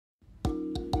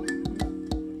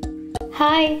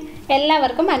Hi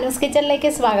എല്ലാവർക്കും അനൂസ് കിച്ചണിലേക്ക്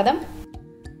സ്വാഗതം.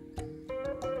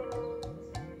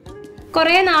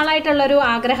 കുറേ നാളായിട്ടുള്ളൊരു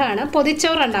ആഗ്രഹമാണ്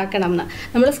പൊതിച്ചോറ് ഉണ്ടാക്കണം എന്ന്.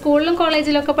 നമ്മൾ സ്കൂളിലും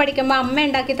കോളേജിലൊക്കെ പഠിക്കുമ്പോൾ അമ്മ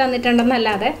ഉണ്ടാക്കി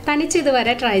തന്നിട്ടുണ്ടെന്നല്ലാതെ തനിച്ച്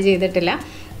ഇതുവരെ ട്രൈ ചെയ്തിട്ടില്ല.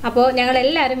 അപ്പോൾ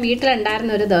ഞങ്ങളെല്ലാവരും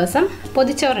വീട്ടിലുണ്ടായിരുന്ന ഒരു ദിവസം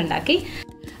പൊതിച്ചോറുണ്ടാക്കി.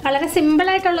 വളരെ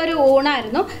സിമ്പിളായിട്ടുള്ളൊരു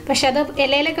ഊണായിരുന്നു, പക്ഷെ അത്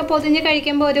ഇലയിലൊക്കെ പൊതിഞ്ഞ്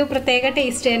കഴിക്കുമ്പോൾ ഒരു പ്രത്യേക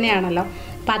ടേസ്റ്റ് തന്നെയാണല്ലോ.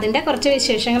 അപ്പോൾ അതിൻ്റെ കുറച്ച്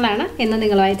വിശേഷങ്ങളാണ് ഇന്ന്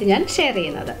നിങ്ങളുമായിട്ട് ഞാൻ ഷെയർ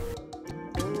ചെയ്യുന്നത്.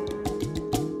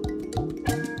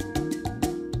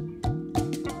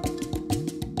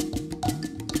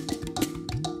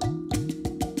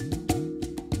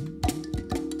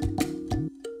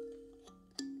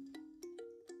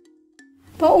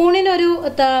 അപ്പോൾ ഊണിനൊരു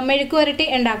മെഴുക്ക് പുരട്ടി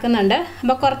ഉണ്ടാക്കുന്നുണ്ട്.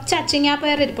 അപ്പോൾ കുറച്ച്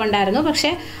അച്ചിങ്ങാപ്പയർ ഇരിപ്പുണ്ടായിരുന്നു,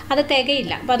 പക്ഷേ അത്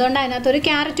തികയില്ല. അപ്പോൾ അതുകൊണ്ട് അതിനകത്തൊരു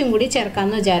ക്യാരറ്റും കൂടി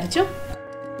ചേർക്കാമെന്ന് വിചാരിച്ചു.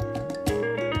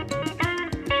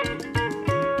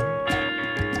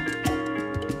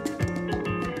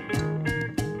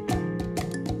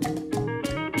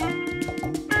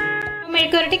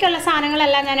 മെഴുക്ക് പുരട്ടിക്കുള്ള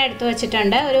സാധനങ്ങളെല്ലാം ഞാൻ എടുത്തു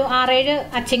വെച്ചിട്ടുണ്ട്. ഒരു 6-7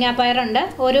 അച്ചിങ്ങാപ്പയറുണ്ട്,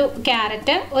 ഒരു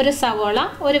ക്യാരറ്റ്, ഒരു സവോള,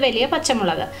 ഒരു വലിയ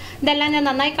പച്ചമുളക്. ഇതെല്ലാം ഞാൻ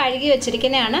നന്നായി കഴുകി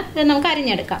വെച്ചിരിക്കുന്നതാണ്. ഇത് നമുക്ക്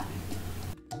അരിഞ്ഞെടുക്കാം.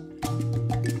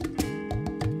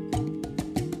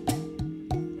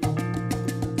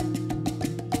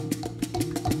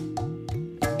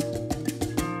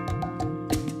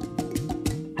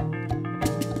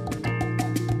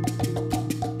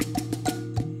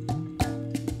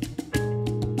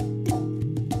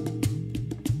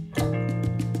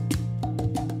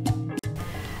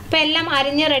 അപ്പോൾ എല്ലാം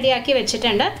അരിഞ്ഞ് റെഡിയാക്കി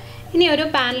വെച്ചിട്ടുണ്ട്. ഇനി ഒരു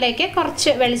പാനിലേക്ക്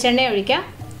കുറച്ച് വെളിച്ചെണ്ണ ഒഴിക്കാം.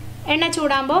 എണ്ണ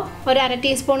ചൂടാകുമ്പോൾ ഒരു 1/2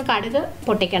 ടീസ്പൂൺ കടുക്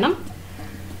പൊട്ടിക്കണം.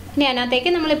 ഇനി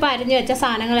അതിനകത്തേക്ക് നമ്മളിപ്പോൾ അരിഞ്ഞു വെച്ച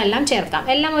സാധനങ്ങളെല്ലാം ചേർക്കാം.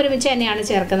 എല്ലാം ഒരുമിച്ച് തന്നെയാണ്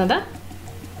ചേർക്കുന്നത്.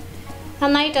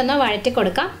 നന്നായിട്ടൊന്ന് വഴറ്റി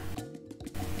കൊടുക്കാം.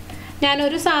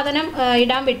 ഞാനൊരു സാധനം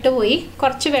ഇടാൻ വിട്ടുപോയി.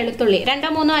 കുറച്ച് വെളുത്തുള്ളി,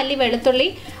 2-3 അല്ലി വെളുത്തുള്ളി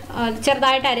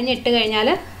ചെറുതായിട്ട് അരിഞ്ഞിട്ട് കഴിഞ്ഞാൽ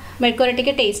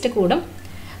മെഴുക്കുപുരട്ടിക്ക് ടേസ്റ്റ് കൂടും.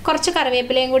 കുറച്ച്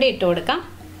കറിവേപ്പിലയും കൂടി ഇട്ട് കൊടുക്കാം.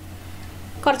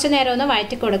 കുറച്ച് നേരം ഒന്ന്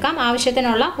വഴറ്റി കൊടുക്കാം.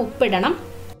 ആവശ്യത്തിനുള്ള ഉപ്പിടണം.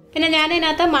 പിന്നെ ഞാൻ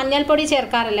ഇതിനകത്ത് മഞ്ഞൾപ്പൊടി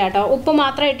ചേർക്കാറില്ല കേട്ടോ. ഉപ്പ്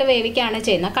മാത്രം ഇട്ട് വേവിക്കുകയാണ്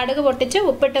ചെയ്യുന്നത്. കടുക് പൊട്ടിച്ച്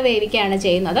ഉപ്പിട്ട് വേവിക്കുകയാണ്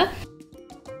ചെയ്യുന്നത്.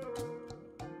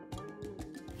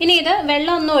 ഇനി ഇത്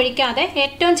വെള്ളമൊന്നും ഒഴിക്കാതെ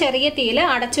ഏറ്റവും ചെറിയ തീയിൽ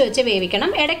അടച്ചു വെച്ച്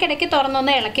വേവിക്കണം. ഇടയ്ക്കിടയ്ക്ക്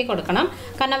തുറന്നൊന്ന് ഇളക്കി കൊടുക്കണം,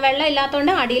 കാരണം വെള്ളം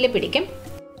ഇല്ലാത്തതുകൊണ്ട് അടിയിൽ പിടിക്കും.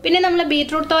 പിന്നെ നമ്മൾ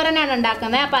ബീട്രൂട്ട് തോരനാണ്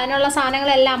ഉണ്ടാക്കുന്നത്. അപ്പോൾ അതിനുള്ള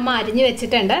സാധനങ്ങളെല്ലാം അമ്മ അരിഞ്ഞു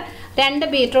വെച്ചിട്ടുണ്ട്. 2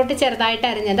 ബീട്രൂട്ട് ചെറുതായിട്ട്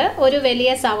അരിഞ്ഞത്, ഒരു വലിയ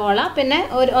സവോള, പിന്നെ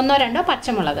 1-2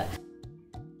 പച്ചമുളക്.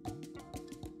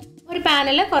 ഒരു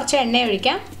പാനിൽ കുറച്ച് എണ്ണ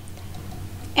ഒഴിക്കാം.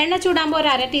 എണ്ണ ചൂടാകുമ്പോൾ ഒരു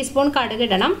 1/2 ടീസ്പൂൺ കടുക്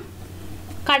ഇടണം.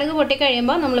 കടുക്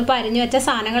പൊട്ടിക്കഴിയുമ്പോൾ നമ്മളിപ്പോൾ അരിഞ്ഞു വെച്ച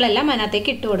സാധനങ്ങളെല്ലാം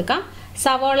അതിനകത്തേക്ക് ഇട്ട് കൊടുക്കാം.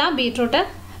 സവോള, ബീട്രൂട്ട്,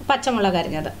 പച്ചമുളക്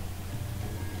അരിഞ്ഞത്,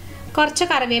 കുറച്ച്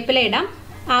കറിവേപ്പില ഇടാം.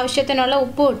 ആവശ്യത്തിനുള്ള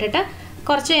ഉപ്പും ഇട്ടിട്ട്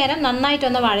കുറച്ച് നേരം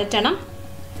നന്നായിട്ടൊന്ന് വഴറ്റണം.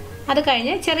 അത്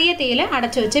കഴിഞ്ഞ് ചെറിയ തീയിൽ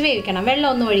അടച്ചു വെച്ച് വേവിക്കണം.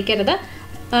 വെള്ളമൊന്നും ഒഴിക്കരുത്.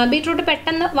 ബീട്രൂട്ട്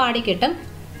പെട്ടെന്ന് വാടി കിട്ടും,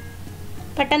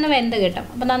 പെട്ടെന്ന് വെന്ത് കിട്ടും.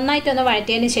 അപ്പോൾ നന്നായിട്ടൊന്ന്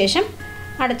വഴറ്റിയതിന് ശേഷം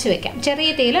അടച്ചു വയ്ക്കാം. ചെറിയ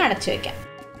തീയിൽ അടച്ചു വയ്ക്കാം.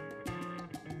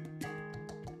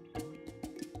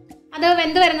 അത്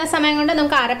വെന്ത് വരുന്ന സമയം കൊണ്ട്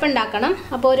നമുക്ക് അരപ്പുണ്ടാക്കണം.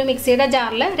 അപ്പോൾ ഒരു മിക്സിയുടെ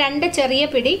ജാറിൽ 2 ചെറിയ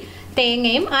പിടി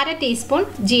തേങ്ങയും 1/2 ടീസ്പൂൺ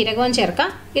ജീരകവും ചേർക്കാം.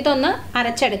 ഇതൊന്ന്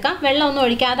അരച്ചെടുക്കാം. വെള്ളമൊന്നും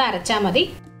ഒഴിക്കാതെ അരച്ചാൽ മതി.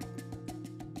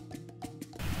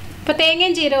 ഇപ്പോൾ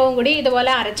തേങ്ങയും ജീരകവും കൂടി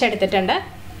ഇതുപോലെ അരച്ചെടുത്തിട്ടുണ്ട്.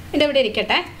 ഇതിവിടെ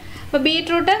ഇരിക്കട്ടെ. അപ്പോൾ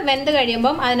ബീട്രൂട്ട് വെന്ത്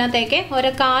കഴിയുമ്പം അതിനകത്തേക്ക് ഒരു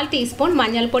 1/4 ടീസ്പൂൺ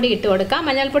മഞ്ഞൾപ്പൊടി ഇട്ട് കൊടുക്കാം.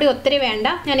 മഞ്ഞൾപ്പൊടി ഒത്തിരി വേണ്ട,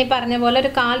 ഞാൻ ഈ പറഞ്ഞ പോലെ ഒരു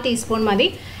 1/4 ടീസ്പൂൺ മതി.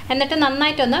 എന്നിട്ട്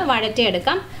നന്നായിട്ടൊന്ന്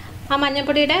വഴറ്റിയെടുക്കാം. ആ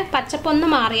മഞ്ഞൾപ്പൊടിയുടെ പച്ചപ്പൊന്ന്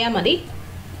മാറിയാൽ മതി.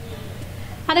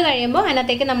 അത് കഴിയുമ്പോൾ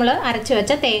അതിനകത്തേക്ക് നമ്മൾ അരച്ച്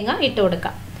വെച്ച തേങ്ങ ഇട്ട്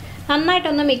കൊടുക്കാം.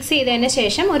 നന്നായിട്ടൊന്ന് മിക്സ് ചെയ്തതിന്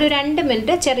ശേഷം ഒരു 2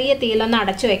 മിനിറ്റ് ചെറിയ തീയിലൊന്ന്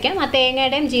അടച്ചു വയ്ക്കാം. ആ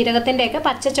തേങ്ങയുടെയും ജീരകത്തിൻ്റെയൊക്കെ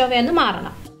പച്ച ചൊവയൊന്ന്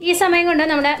മാറണം. ഈ സമയം കൊണ്ട്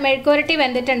നമ്മുടെ മെഴുക്കുപുരട്ടി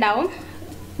വെന്തിട്ടുണ്ടാവും.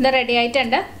 ഇത് റെഡി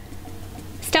ആയിട്ടുണ്ട്.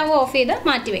 സ്റ്റൗ ഓഫ് ചെയ്ത്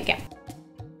മാറ്റി വയ്ക്കാം.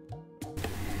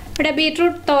 ഇവിടെ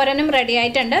ബീട്രൂട്ട് തോരനും റെഡി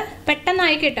ആയിട്ടുണ്ട്.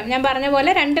 പെട്ടെന്നായി കിട്ടും. ഞാൻ പറഞ്ഞ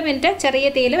പോലെ 2 മിനിറ്റ് ചെറിയ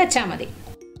തീയിൽ വെച്ചാൽ മതി.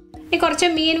 ഇനി കുറച്ച്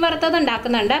മീൻ വറുത്തത്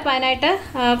ഉണ്ടാക്കുന്നുണ്ട്. അപ്പോൾ അതിനായിട്ട്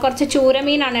കുറച്ച്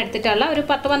ചൂരമീനാണ് എടുത്തിട്ടുള്ള ഒരു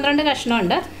 10-12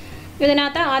 കഷ്ണമുണ്ട്.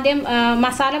 ഇതിനകത്ത് ആദ്യം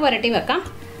മസാല പുരട്ടി വെക്കാം.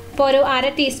 അപ്പോൾ ഒരു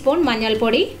 1/2 ടീസ്പൂൺ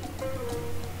മഞ്ഞൾപ്പൊടി,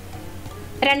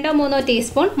 2-3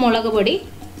 ടീസ്പൂൺ മുളക് പൊടി,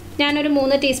 ഞാനൊരു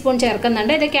 3 ടീസ്പൂൺ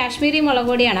ചേർക്കുന്നുണ്ട്. ഇത് കാശ്മീരി മുളക്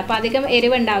പൊടിയാണ്, അപ്പോൾ അധികം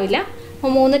എരിവുണ്ടാവില്ല.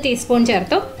 3 ടീസ്പൂൺ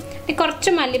ചേർത്തു. ഇനി കുറച്ച്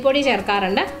മല്ലിപ്പൊടി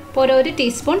ചേർക്കാറുണ്ട്. അപ്പോൾ ഒരു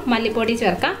ടീസ്പൂൺ മല്ലിപ്പൊടി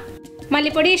ചേർക്കാം.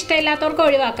 മല്ലിപ്പൊടി ഇഷ്ടമില്ലാത്തവർക്ക്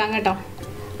ഒഴിവാക്കാം കേട്ടോ.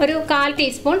 ഒരു 1/4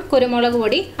 ടീസ്പൂൺ കുരുമുളക്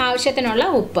പൊടി, ആവശ്യത്തിനുള്ള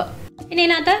ഉപ്പ്. ഇനി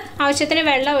ഇതിനകത്ത് ആവശ്യത്തിന്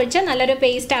വെള്ളം ഒഴിച്ച് നല്ലൊരു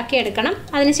പേസ്റ്റ് ആക്കി എടുക്കണം.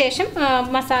 അതിനുശേഷം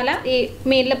മസാല ഈ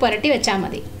മീനിൽ പുരട്ടി വെച്ചാൽ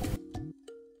മതി.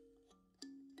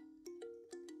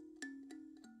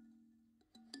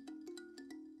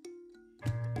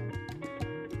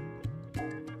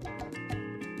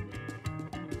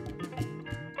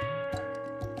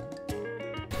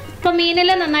 അപ്പോൾ മീനിൽ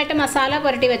നന്നായിട്ട് മസാല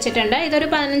പുരട്ടി വെച്ചിട്ടുണ്ട്. ഇതൊരു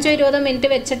 15-20 മിനിറ്റ്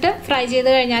വെച്ചിട്ട് ഫ്രൈ ചെയ്ത്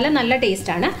കഴിഞ്ഞാൽ നല്ല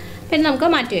ടേസ്റ്റാണ്. പിന്നെ നമുക്ക്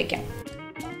മാറ്റി വയ്ക്കാം.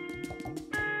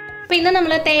 അപ്പോൾ ഇന്ന്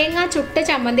നമ്മൾ തേങ്ങ ചുട്ട്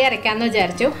ചമ്മന്തി അരയ്ക്കാമെന്ന്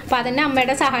വിചാരിച്ചു. അപ്പോൾ അതിന്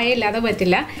അമ്മയുടെ സഹായം ഇല്ലാതെ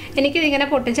പറ്റില്ല. എനിക്കിതിങ്ങനെ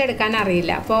പൊട്ടിച്ചെടുക്കാൻ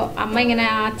അറിയില്ല. അപ്പോൾ അമ്മ ഇങ്ങനെ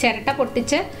ആ ചിരട്ട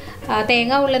പൊട്ടിച്ച്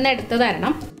തേങ്ങ ഉള്ളിൽ നിന്ന് എടുത്ത്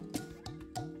തരണം.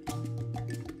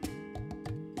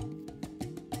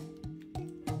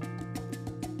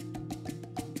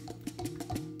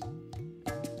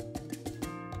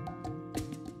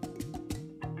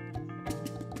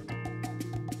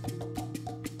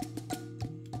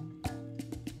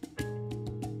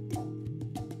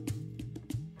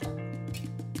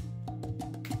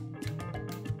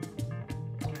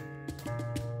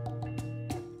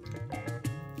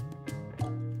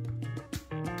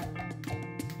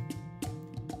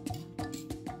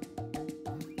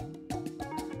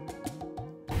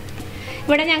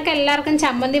 ഇവിടെ ഞങ്ങൾക്ക് എല്ലാവർക്കും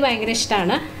ചമ്മന്തി ഭയങ്കര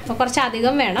ഇഷ്ടമാണ്. അപ്പോൾ കുറച്ച്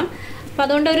അധികം വേണം. അപ്പോൾ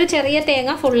അതുകൊണ്ട് ഒരു ചെറിയ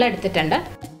തേങ്ങ ഫുൾ എടുത്തിട്ടുണ്ട്.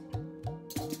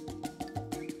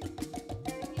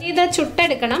 ഇത്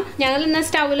ചുട്ടെടുക്കണം. ഞങ്ങൾ ഇന്ന്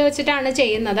സ്റ്റൗവിൽ വെച്ചിട്ടാണ്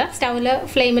ചെയ്യുന്നത്. സ്റ്റൗവിൽ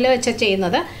ഫ്ലെയിമിൽ വെച്ച്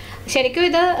ചെയ്യുന്നത്. ശരിക്കും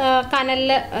ഇത്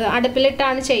കനലിൽ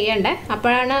അടുപ്പിലിട്ടാണ് ചെയ്യേണ്ടത്.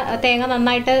 അപ്പോഴാണ് തേങ്ങ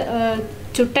നന്നായിട്ട്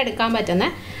ചുട്ടെടുക്കാൻ പറ്റുന്നത്.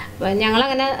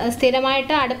 ഞങ്ങളങ്ങനെ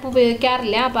സ്ഥിരമായിട്ട് അടുപ്പ്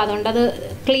ഉപയോഗിക്കാറില്ല. അപ്പോൾ അതുകൊണ്ടത്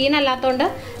ക്ലീൻ അല്ലാത്തതുകൊണ്ട്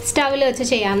സ്റ്റൗവിൽ വെച്ച്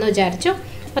ചെയ്യാമെന്ന് വിചാരിച്ചു.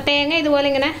 അപ്പോൾ തേങ്ങ ഇതുപോലെ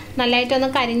ഇങ്ങനെ നല്ലതായിട്ടൊന്ന്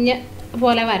കരിഞ്ഞ്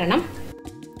പോലെ വരണം.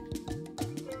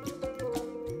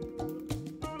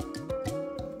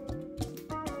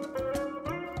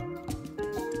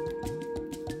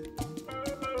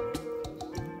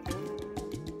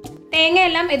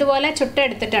 തേങ്ങയെല്ലാം ഇതുപോലെ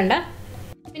ചുട്ടെടുത്തിട്ടുണ്ട്.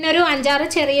 പിന്നെ ഒരു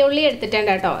 5-6 ചെറിയ ഉള്ളി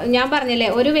എടുത്തിട്ടുണ്ട് കേട്ടോ. ഞാൻ പറഞ്ഞില്ലേ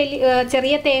ഒരു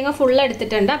ചെറിയ തേങ്ങ ഫുൾ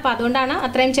എടുത്തിട്ടുണ്ട്. അപ്പോൾ അതുകൊണ്ടാണ്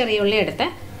അത്രയും ചെറിയ ഉള്ളി എടുത്തത്.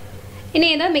 ഇനി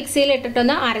ഇത് മിക്സിയിൽ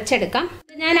ഇട്ടിട്ടൊന്ന് അരച്ചെടുക്കാം.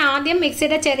 ഞാൻ ആദ്യം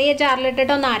മിക്സിയുടെ ചെറിയ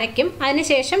ജാറിലിട്ടിട്ട് ഒന്ന് അരയ്ക്കും.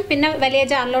 അതിനുശേഷം പിന്നെ വലിയ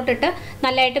ജാറിലോട്ടിട്ട്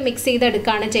നല്ലതായിട്ട് മിക്സ്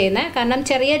ചെയ്തെടുക്കുകയാണ് ചെയ്യുന്നത്. കാരണം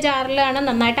ചെറിയ ജാറിലാണ്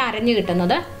നന്നായിട്ട് അരഞ്ഞു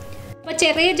കിട്ടുന്നത്. അപ്പോൾ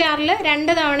ചെറിയ ജാറിൽ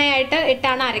 2 തവണയായിട്ട്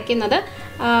ഇട്ടാണ് അരയ്ക്കുന്നത്.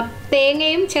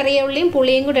 തേങ്ങയും ചെറിയ ഉള്ളിയും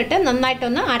പുളിയും കൂടി ഇട്ട്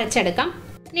നന്നായിട്ടൊന്ന് അരച്ചെടുക്കാം.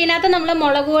 ഇനി ഇതിനകത്ത് നമ്മൾ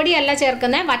മുളക് പൊടിയല്ല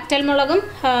ചേർക്കുന്നത്. വറ്റൽമുളകും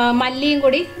മല്ലിയും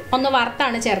കൂടി ഒന്ന്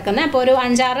വറുത്താണ് ചേർക്കുന്നത്. അപ്പോൾ ഒരു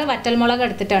 5-6 വറ്റൽമുളക്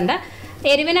എടുത്തിട്ടുണ്ട്.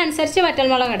 എരിവിനനുസരിച്ച്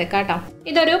വറ്റൽമുളക് എടുക്കാം കേട്ടോ.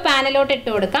 ഇതൊരു പാനിലോട്ട്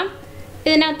ഇട്ട് കൊടുക്കാം.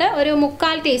 ഇതിനകത്ത് ഒരു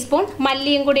 3/4 ടീസ്പൂൺ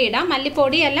മല്ലിയും കൂടി ഇടാം.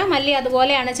 മല്ലിപ്പൊടിയല്ല, മല്ലി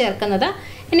അതുപോലെയാണ് ചേർക്കുന്നത്.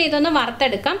 ഇനി ഇതൊന്ന്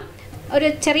വറുത്തെടുക്കാം. ഒരു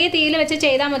ചെറിയ തീയിൽ വെച്ച്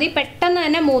ചെയ്താൽ മതി. പെട്ടെന്ന്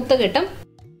തന്നെ മൂത്ത് കിട്ടും.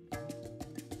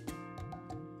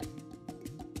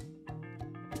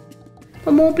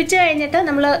 അപ്പോൾ മൂപ്പിച്ച് കഴിഞ്ഞിട്ട്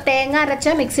നമ്മൾ തേങ്ങ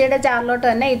അരച്ച മിക്സിയുടെ ജാറിലോട്ട്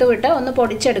തന്നെ ഇത് വിട്ട് ഒന്ന്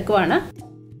പൊടിച്ചെടുക്കുവാണ്.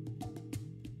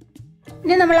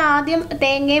 ഇനി നമ്മൾ ആദ്യം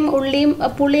തേങ്ങയും ഉള്ളിയും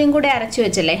പുളിയും കൂടി അരച്ച്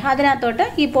വെച്ചില്ലേ, അതിനകത്തോട്ട്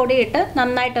ഈ പൊടിയിട്ട്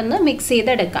നന്നായിട്ടൊന്ന് മിക്സ്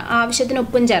ചെയ്തെടുക്കാം. ആവശ്യത്തിന്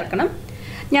ഉപ്പും ചേർക്കണം.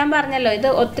 ഞാൻ പറഞ്ഞല്ലോ ഇത്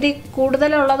ഒത്തിരി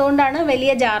കൂടുതലുള്ളതുകൊണ്ടാണ്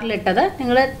വലിയ ജാറിലിട്ടത്.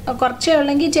 നിങ്ങൾ കുറച്ചേ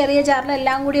ഉള്ളെങ്കിൽ ചെറിയ ജാറിൽ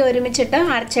എല്ലാം കൂടി ഒരുമിച്ചിട്ട്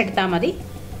അരച്ചെടുത്താൽ മതി.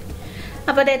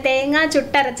 അപ്പോൾ അതേ തേങ്ങ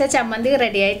ചുട്ടരച്ച ചമ്മന്തി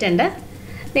റെഡി ആയിട്ടുണ്ട്.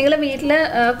 നിങ്ങൾ വീട്ടിൽ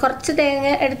കുറച്ച് തേങ്ങ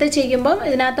എടുത്ത് ചെയ്യുമ്പോൾ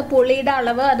ഇതിനകത്ത് പുളിയുടെ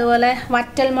അളവ് അതുപോലെ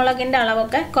വറ്റൽമുളകിൻ്റെ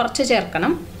അളവൊക്കെ കുറച്ച്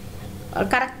ചേർക്കണം.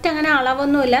 കറക്റ്റ് അങ്ങനെ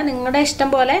അളവൊന്നുമില്ല. നിങ്ങളുടെ ഇഷ്ടം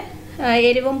പോലെ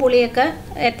എരിവും പുളിയൊക്കെ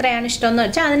എത്രയാണ് ഇഷ്ടമെന്ന്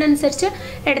വെച്ചാൽ അതിനനുസരിച്ച്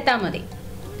എടുത്താൽ മതി.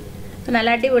 നല്ല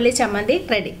അടിപൊളി ചമ്മന്തി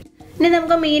റെഡി. ഇനി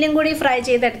നമുക്ക് മീനും കൂടി ഫ്രൈ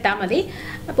ചെയ്തെടുത്താൽ മതി.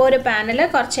 അപ്പോൾ ഒരു പാനിൽ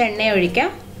കുറച്ച് എണ്ണ ഒഴിക്കാം.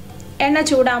 എണ്ണ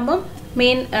ചൂടാകുമ്പം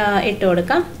മീൻ ഇട്ട്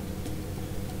കൊടുക്കാം.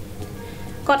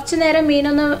 കുറച്ച് നേരം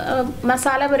മീനൊന്ന്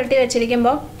മസാല പുരട്ടി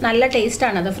വെച്ചിരിക്കുമ്പോൾ നല്ല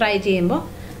ടേസ്റ്റാണത് ഫ്രൈ ചെയ്യുമ്പോൾ.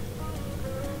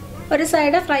 ഒരു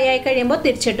സൈഡ് ഫ്രൈ ആയി കഴിയുമ്പോൾ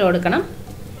തിരിച്ചിട്ട് കൊടുക്കണം.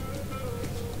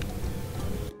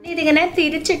 ഇതിങ്ങനെ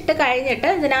തിരിച്ചിട്ട് കഴിഞ്ഞിട്ട്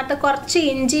ഇതിനകത്ത് കുറച്ച്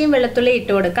ഇഞ്ചിയും വെളുത്തുള്ളിയും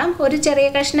ഇട്ട് കൊടുക്കാം. ഒരു ചെറിയ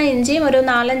കഷ്ണം ഇഞ്ചിയും ഒരു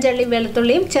 4-5 അല്ലി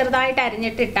വെളുത്തുള്ളിയും ചെറുതായിട്ട്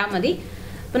അരിഞ്ഞിട്ട് ഇട്ടാൽ മതി.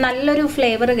 അപ്പോൾ നല്ലൊരു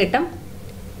ഫ്ലേവർ കിട്ടും.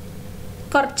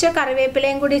 കുറച്ച്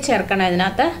കറിവേപ്പിലയും കൂടി ചേർക്കണം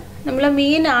ഇതിനകത്ത്. നമ്മൾ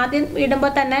മീൻ ആദ്യം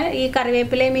ഇടുമ്പോൾ തന്നെ ഈ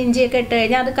കറിവേപ്പിലയും ഇഞ്ചിയൊക്കെ ഇട്ട്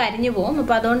കഴിഞ്ഞാൽ അത് കരിഞ്ഞു പോകും.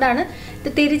 അപ്പോൾ അതുകൊണ്ടാണ് ഇത്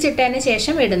തിരിച്ചിട്ടതിന്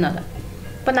ശേഷം ഇടുന്നത്.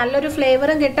 അപ്പോൾ നല്ലൊരു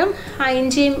ഫ്ലേവറും കിട്ടും. ആ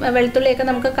ഇഞ്ചിയും വെളുത്തുള്ളിയൊക്കെ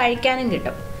നമുക്ക് കഴിക്കാനും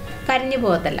കിട്ടും. കരിഞ്ഞു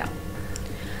പോകത്തില്ല.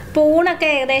 ഊണൊക്കെ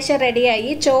ഏകദേശം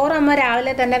റെഡിയായി. ചോറമ്മ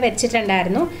രാവിലെ തന്നെ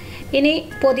വെച്ചിട്ടുണ്ടായിരുന്നു. ഇനി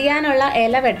പൊതിയാനുള്ള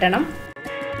ഇല വെട്ടണം.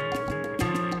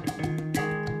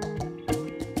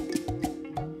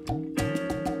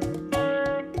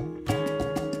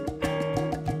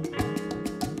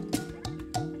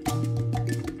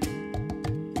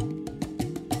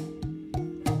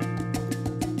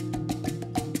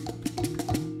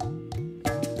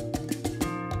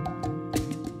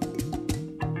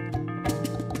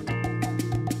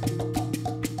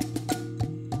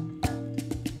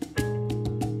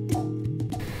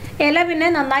 ഇല പിന്നെ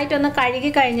നന്നായിട്ടൊന്ന് കഴുകി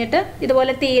കഴിഞ്ഞിട്ട്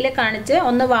ഇതുപോലെ തീയിൽ കാണിച്ച്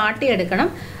ഒന്ന് വാട്ടിയെടുക്കണം.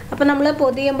 അപ്പോൾ നമ്മൾ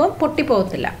പൊതിയുമ്പോൾ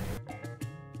പൊട്ടിപ്പോകത്തില്ല.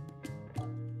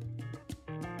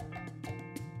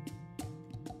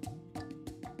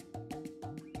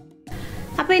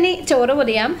 അപ്പോൾ അപ്പോൾ ഇനി ചോറ്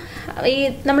പൊതിയാം. ഈ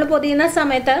നമ്മൾ പൊതിയുന്ന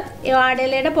സമയത്ത് ഈ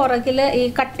വാഴയിലയുടെ പുറകിൽ ഈ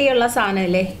കട്ടിയുള്ള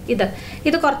സാധനമില്ലേ,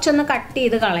 ഇത് കുറച്ചൊന്ന് കട്ട്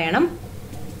ചെയ്ത് കളയണം.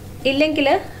 ഇല്ലെങ്കിൽ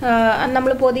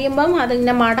നമ്മൾ പൊതിയുമ്പം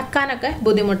അതിങ്ങനെ മടക്കാനൊക്കെ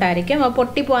ബുദ്ധിമുട്ടായിരിക്കും,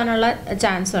 പൊട്ടിപ്പോകാനുള്ള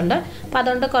ചാൻസ് ഉണ്ട്. അപ്പം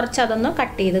അതുകൊണ്ട് കുറച്ച് അതൊന്ന്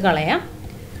കട്ട് ചെയ്ത് കളയാം.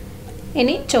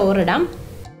 ഇനി ചോറിടാം.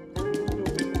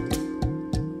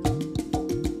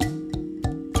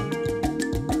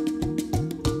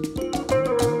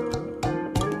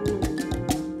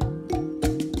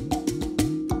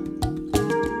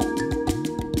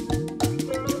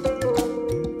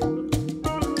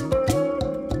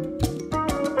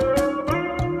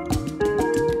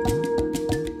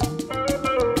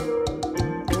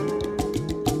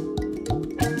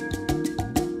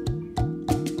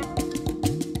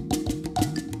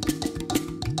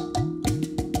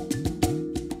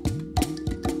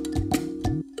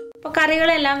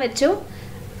 കറികളെല്ലാം വെച്ചു.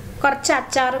 കുറച്ച്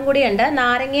അച്ചാറും കൂടിയുണ്ട്,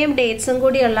 നാരങ്ങയും ഡേറ്റ്സും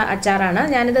കൂടിയുള്ള അച്ചാറാണ്.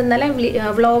 ഞാനിത് ഇന്നലെ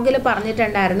വ്ളോഗിൽ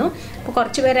പറഞ്ഞിട്ടുണ്ടായിരുന്നു. അപ്പോൾ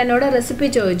കുറച്ച് പേര് എന്നോട് റെസിപ്പി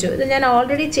ചോദിച്ചു. ഇത് ഞാൻ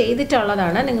ഓൾറെഡി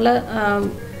ചെയ്തിട്ടുള്ളതാണ്. നിങ്ങൾ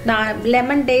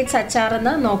ലെമൺ ഡേറ്റ്സ്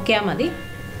അച്ചാറെന്ന് നോക്കിയാൽ മതി.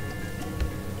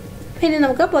 ഇനി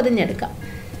നമുക്ക് പൊതിഞ്ഞെടുക്കാം.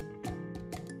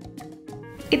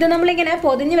 ഇത് നമ്മളിങ്ങനെ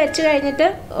പൊതിഞ്ഞ് വെച്ച് കഴിഞ്ഞിട്ട്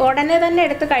ഉടനെ തന്നെ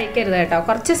എടുത്ത് കഴിക്കരുത് കേട്ടോ,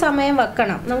 കുറച്ച് സമയം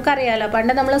വെക്കണം. നമുക്കറിയാമല്ലോ,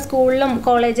 പണ്ട് നമ്മൾ സ്കൂളിലും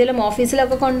കോളേജിലും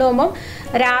ഓഫീസിലൊക്കെ കൊണ്ടുപോകുമ്പം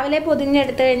രാവിലെ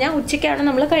പൊതിഞ്ഞെടുത്ത് കഴിഞ്ഞാൽ ഉച്ചയ്ക്കാണ്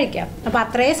നമ്മൾ കഴിക്കുക. അപ്പോൾ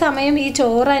അത്രയും സമയം ഈ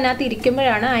ചോറ് അതിനകത്ത്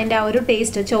ഇരിക്കുമ്പോഴാണ് അതിൻ്റെ ആ ഒരു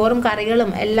ടേസ്റ്റ്, ചോറും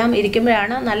കറികളും എല്ലാം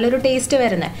ഇരിക്കുമ്പോഴാണ് നല്ലൊരു ടേസ്റ്റ്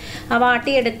വരുന്നത്. ആ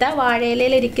വാട്ടിയെടുത്ത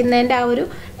വാഴയിലയിൽ ഇരിക്കുന്നതിൻ്റെ ആ ഒരു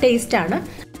ടേസ്റ്റാണ്.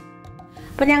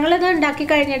 അപ്പോൾ ഞങ്ങളിത് ഉണ്ടാക്കി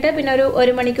കഴിഞ്ഞിട്ട് പിന്നെ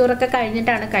ഒരു മണിക്കൂറൊക്കെ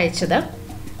കഴിഞ്ഞിട്ടാണ് കഴിച്ചത്.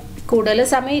 കൂടുതൽ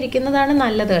സമയം ഇരിക്കുന്നതാണ്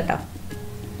നല്ലത് കേട്ടോ.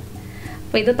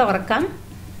 അപ്പോൾ ഇത് തുറക്കാം.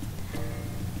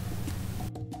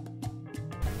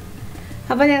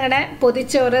 അപ്പോൾ ഞങ്ങളുടെ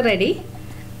പൊതിച്ചോറ് റെഡി.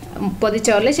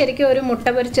 പൊതിച്ചോറിൽ ശരിക്കും ഒരു മുട്ട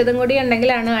പൊരിച്ചതും കൂടി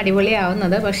ഉണ്ടെങ്കിലാണ്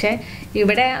അടിപൊളിയാവുന്നത്. പക്ഷേ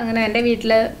ഇവിടെ അങ്ങനെ എൻ്റെ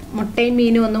വീട്ടിൽ മുട്ടയും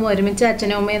മീനും ഒന്നും ഒരുമിച്ച്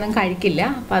അച്ഛനും അമ്മയൊന്നും കഴിക്കില്ല.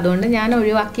 അപ്പോൾ അതുകൊണ്ട് ഞാൻ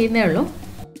ഒഴിവാക്കിയെന്നേ ഉള്ളൂ.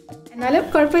 എന്നാലും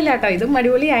കുഴപ്പമില്ല കേട്ടോ, ഇതും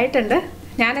അടിപൊളിയായിട്ടുണ്ട്.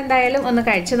 ഞാൻ എന്തായാലും ഒന്ന്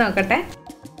കഴിച്ചു നോക്കട്ടെ.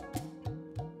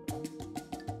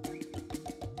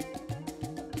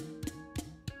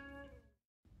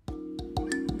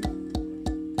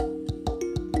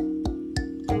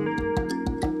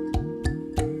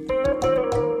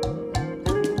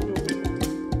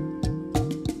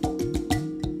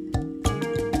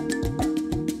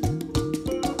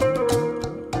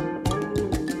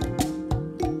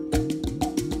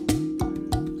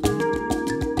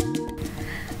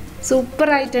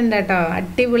 സൂപ്പറായിട്ടുണ്ട് കേട്ടോ,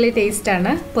 അടിപൊളി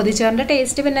ടേസ്റ്റാണ്. പൊതിച്ചോറിൻ്റെ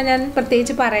ടേസ്റ്റ് പിന്നെ ഞാൻ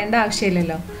പ്രത്യേകിച്ച് പറയേണ്ട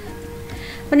ആവശ്യമില്ലല്ലോ.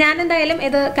 അപ്പോൾ ഞാൻ എന്തായാലും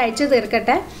ഇത് കഴിച്ചു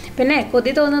തീർക്കട്ടെ. പിന്നെ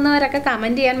കൊതി തോന്നുന്നവരൊക്കെ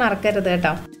കമൻറ്റ് ചെയ്യാൻ മറക്കരുത്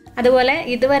കേട്ടോ. അതുപോലെ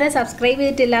ഇതുവരെ സബ്സ്ക്രൈബ്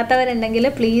ചെയ്തിട്ടില്ലാത്തവരുണ്ടെങ്കിൽ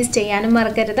പ്ലീസ് ചെയ്യാനും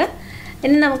മറക്കരുത്.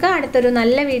 ഇനി നമുക്ക് അടുത്തൊരു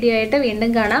നല്ല വീഡിയോ ആയിട്ട്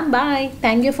വീണ്ടും കാണാം. By.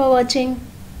 Thank you for watching.